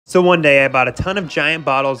So one day I bought a ton of giant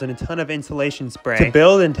bottles and a ton of insulation spray to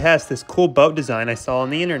build and test this cool boat design I saw on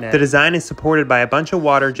the internet. The design is supported by a bunch of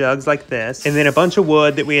water jugs like this, and then a bunch of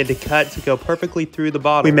wood that we had to cut to go perfectly through the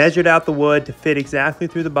bottle. We measured out the wood to fit exactly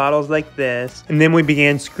through the bottles like this, and then we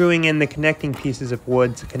began screwing in the connecting pieces of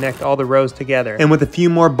wood to connect all the rows together. And with a few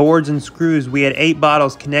more boards and screws, we had 8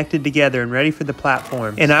 bottles connected together and ready for the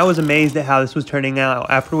platform. And I was amazed at how this was turning out.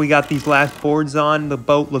 After we got these last boards on, the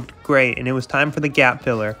boat looked great, and it was time for the gap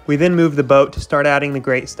filler. We then moved the boat to start adding the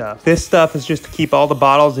great stuff. This stuff is just to keep all the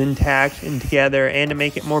bottles intact and together and to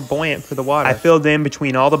make it more buoyant for the water. I filled in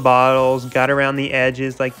between all the bottles, got around the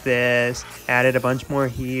edges like this, added a bunch more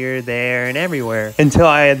here, there, and everywhere until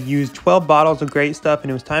I had used 12 bottles of great stuff, and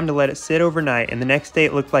it was time to let it sit overnight. And the next day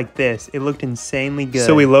it looked like this. It looked insanely good.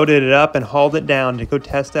 So we loaded it up and hauled it down to go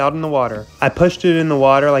test out in the water. I pushed it in the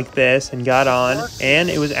water like this and got on, and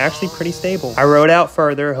it was actually pretty stable. I rowed out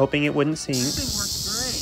further, hoping it wouldn't sink.